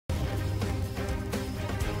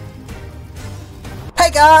Hey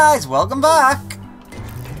guys, welcome back!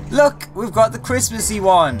 Look, we've got the Christmassy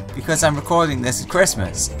one, because I'm recording this at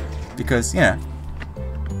Christmas. Because, you know.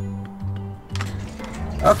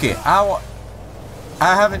 Okay, I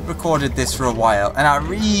haven't recorded this for a while, and I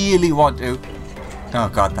really want to... Oh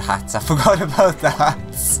god, the hats, I forgot about the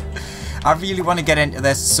hats. I really want to get into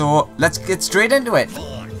this, so let's get straight into it.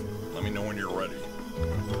 Let me know when you're ready.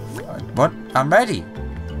 What? I'm ready.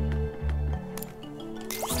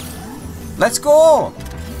 Let's go!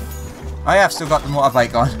 I have still got the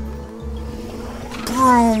motorbike on.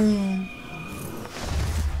 Boom!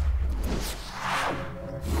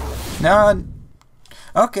 No.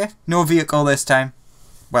 Okay, no vehicle this time.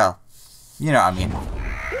 Well, you know what I mean.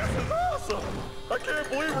 This is awesome! I can't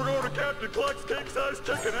believe we're going to Captain Cluck's king-size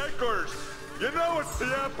chicken headquarters. You know it's the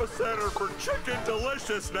epicenter for chicken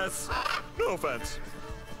deliciousness. No offense.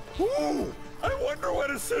 Ooh, I wonder what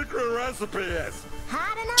his secret recipe is.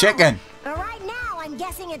 I don't know. Chicken. But right now, I'm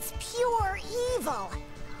guessing it's pure evil.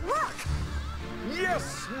 Look.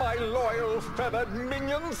 Yes, my loyal feathered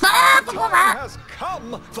minions, the time has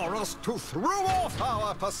come for us to throw off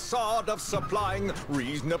our facade of supplying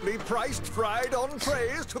reasonably priced fried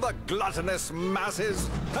entrees to the gluttonous masses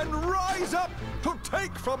and rise up to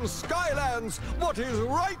take from Skylands what is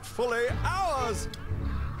rightfully ours.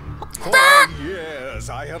 For years,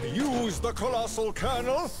 I have used the colossal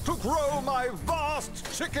kernel to grow my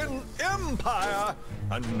vast chicken empire.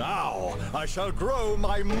 And now, I shall grow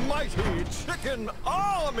my mighty chicken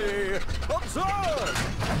army. Observe!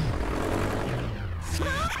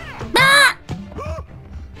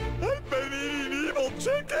 I've been eating evil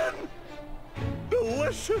chicken.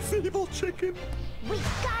 Delicious evil chicken. We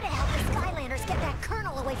gotta help the Skylanders get that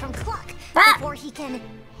kernel away from Cluck before he can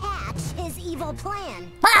hatch his evil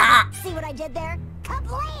plan. See what I did there?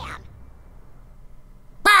 Kablam!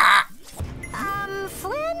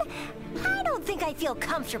 Flynn? I don't think I feel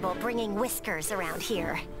comfortable bringing Whiskers around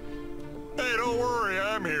here. Hey, don't worry,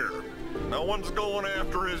 I'm here. No one's going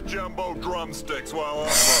after his jumbo drumsticks while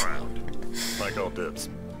I'm around. I call dibs.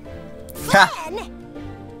 Flynn!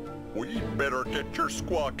 We better get your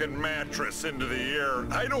squawking mattress into the air.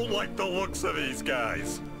 I don't like the looks of these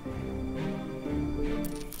guys.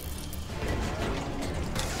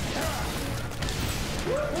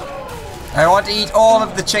 I want to eat all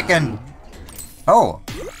of the chicken. Oh.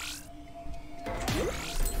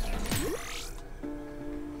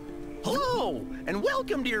 Hello, and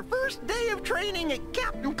welcome to your first day of training at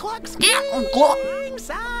Captain Cluck's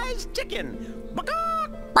king-size chicken.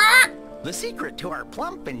 The secret to our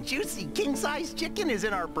plump and juicy king-size chicken is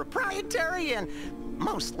in our proprietary and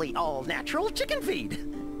mostly all-natural chicken feed.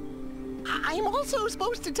 I'm also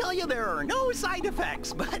supposed to tell you there are no side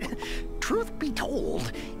effects, but truth be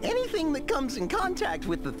told, anything that comes in contact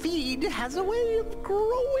with the feed has a way of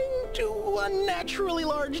growing to unnaturally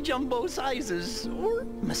large jumbo sizes, or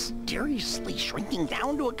mysteriously shrinking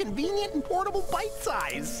down to a convenient and portable bite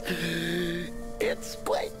size. It's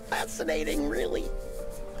quite fascinating, really.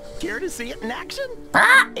 Care to see it in action?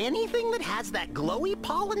 Anything that has that glowy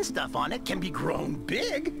pollen stuff on it can be grown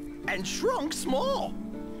big and shrunk small.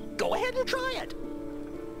 Go ahead and try it.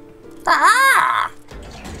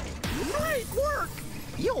 Great work!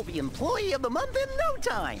 You'll be Employee of the Month in no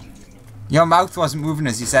time. Your mouth wasn't moving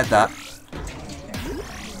as you said that.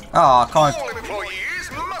 Oh, I can't. All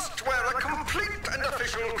employees must wear a complete and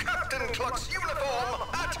official Captain Cluck's uniform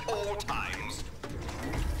at all times.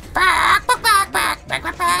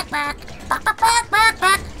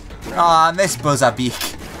 Oh, I miss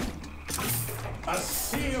Buzzerbeak. A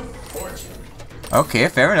sea of fortune. Okay,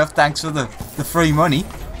 fair enough. Thanks for the free money.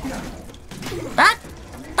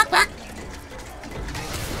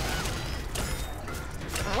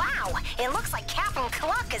 Wow, it looks like Captain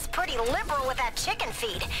Cluck is pretty liberal with that chicken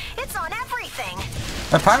feed. It's on everything.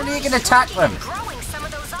 Apparently you can attack them. Growing some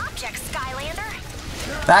of those objects,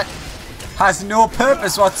 Skylander. That has no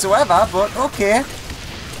purpose whatsoever, but okay.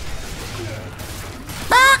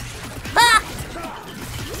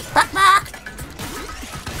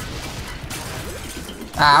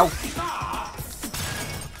 Ow.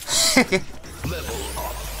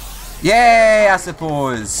 Yay, I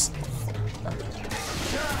suppose.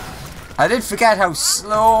 I did forget how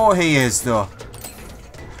slow he is, though.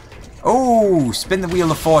 Oh, spin the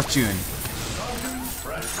wheel of fortune.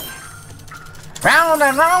 Round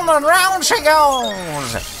and round she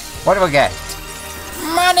goes. What do I get?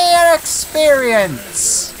 Money or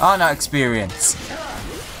experience? Oh, not experience.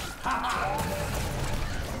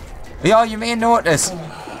 Yeah, you may notice.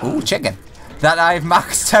 Ooh, chicken. That I've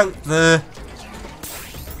maxed out the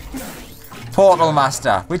Portal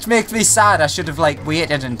Master, which makes me sad. I should have like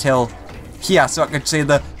waited until here so I could say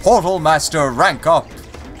the Portal Master rank up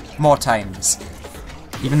more times.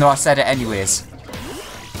 Even though I said it anyways.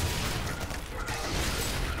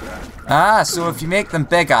 Ah, so if you make them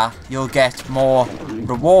bigger, you'll get more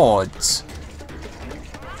rewards.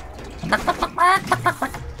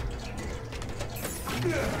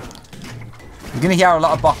 You're gonna hear a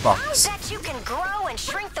lot of bok-boks. I bet you can grow and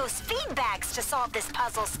shrink those feed bags to solve this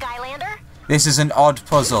puzzle, Skylander. This is an odd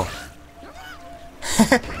puzzle.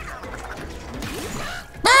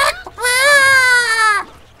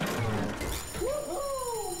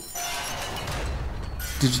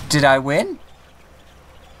 Did I win?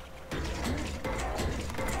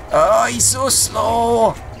 Oh, he's so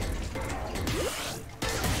slow.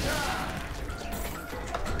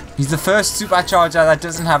 He's the first supercharger that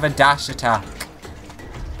doesn't have a dash attack.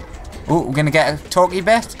 Oh, we're gonna get a talkie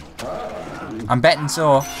bet? I'm betting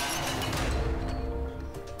so.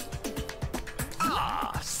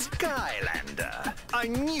 Ah, Skylander. I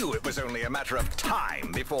knew it was only a matter of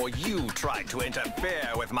time before you tried to interfere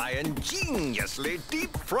with my ingeniously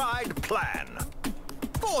deep-fried plan.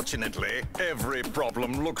 Fortunately, every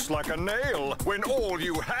problem looks like a nail when all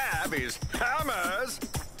you have is hammers.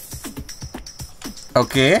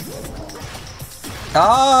 Okay.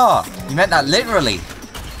 Ah, you meant that literally.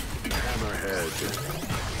 Hammerhead.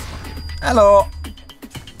 Hello.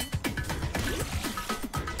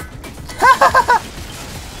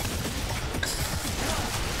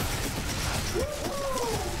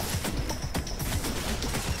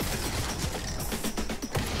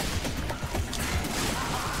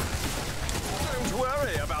 Don't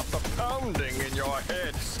worry about the pounding in your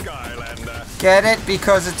head, Skylander. Get it?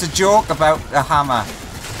 Because it's a joke about a hammer.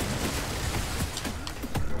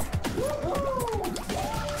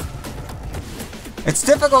 It's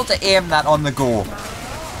difficult to aim that on the go.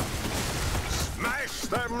 Smash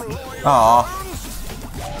them loyal Aw. ones.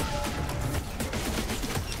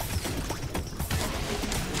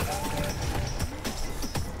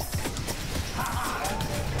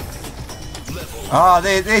 Oh,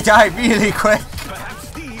 they die really quick.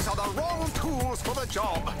 Perhaps these are the wrong tools for the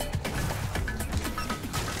job.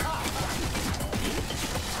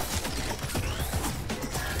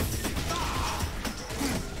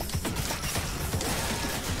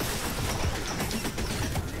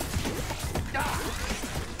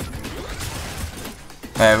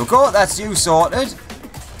 There we go, that's you sorted.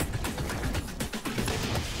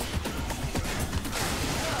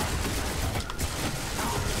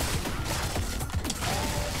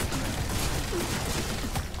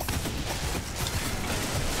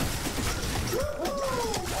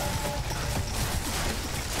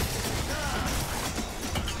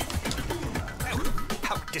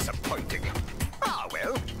 How disappointing. Ah,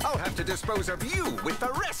 well, I'll have to dispose of you with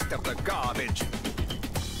the rest of the garbage.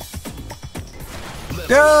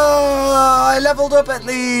 Oh, I leveled up at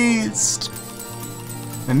least.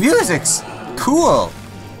 The music's cool.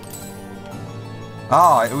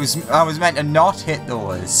 Oh, I was meant to not hit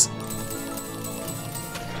those.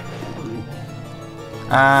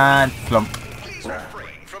 And plump. Please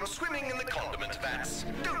refrain from swimming in the condiment vats.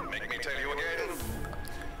 Don't make me tell you again.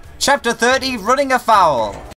 Chapter 30, running afoul.